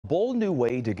bold new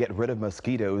way to get rid of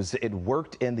mosquitoes. It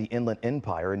worked in the Inland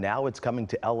Empire. Now it's coming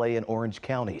to LA and Orange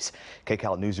counties.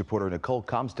 KCAL News reporter Nicole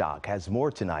Comstock has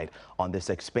more tonight on this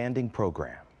expanding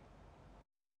program.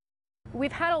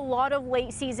 We've had a lot of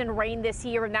late season rain this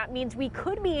year, and that means we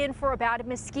could be in for a bad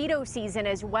mosquito season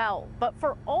as well. But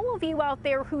for all of you out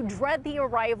there who dread the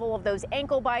arrival of those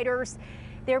ankle biters,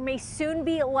 there may soon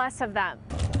be less of them.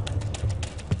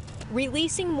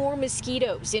 Releasing more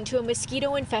mosquitoes into a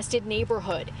mosquito-infested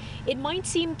neighborhood. It might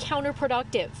seem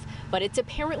counterproductive, but it's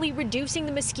apparently reducing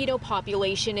the mosquito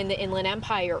population in the Inland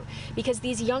Empire because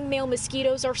these young male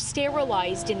mosquitoes are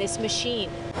sterilized in this machine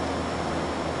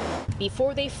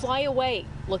before they fly away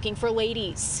looking for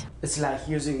ladies. It's like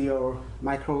using your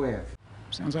microwave.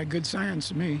 Sounds like good science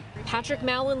to me. Patrick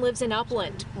Mallon lives in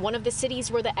Upland, one of the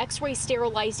cities where the X-ray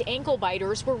sterilized ankle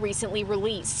biters were recently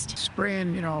released.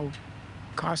 Spraying,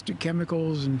 caustic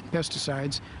chemicals and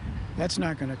pesticides, that's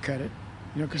not going to cut it,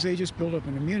 because they just build up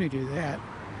an immunity to that.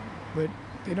 But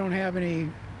they don't have any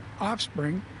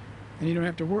offspring, and you don't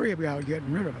have to worry about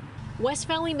getting rid of them. West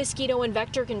Valley Mosquito and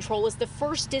Vector Control is the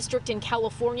first district in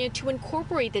California to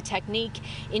incorporate the technique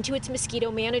into its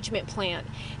mosquito management plan.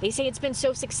 They say it's been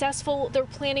so successful, they're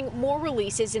planning more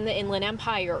releases in the Inland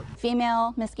Empire.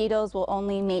 Female mosquitoes will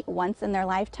only mate once in their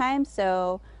lifetime,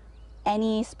 so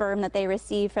any sperm that they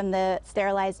receive from the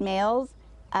sterilized males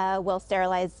will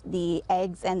sterilize the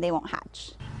eggs and they won't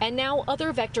hatch. And now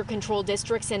other vector control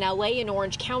districts in LA and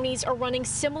Orange counties are running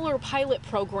similar pilot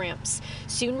programs,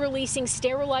 soon releasing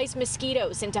sterilized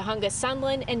mosquitoes into Hunga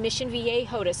Sunland and Mission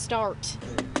Viejo to start.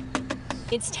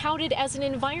 It's touted as an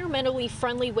environmentally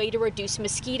friendly way to reduce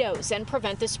mosquitoes and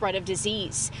prevent the spread of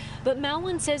disease. But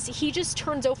Mallon says he just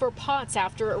turns over pots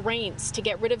after it rains to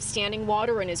get rid of standing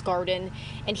water in his garden,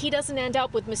 and he doesn't end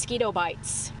up with mosquito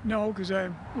bites. No, because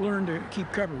I've learned to keep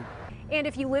covered. And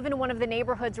if you live in one of the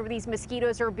neighborhoods where these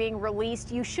mosquitoes are being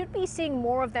released, you should be seeing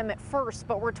more of them at first,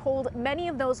 but we're told many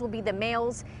of those will be the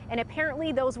males, and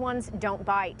apparently those ones don't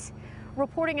bite.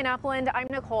 Reporting in Upland, I'm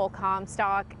Nicole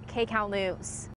Comstock, KCAL News.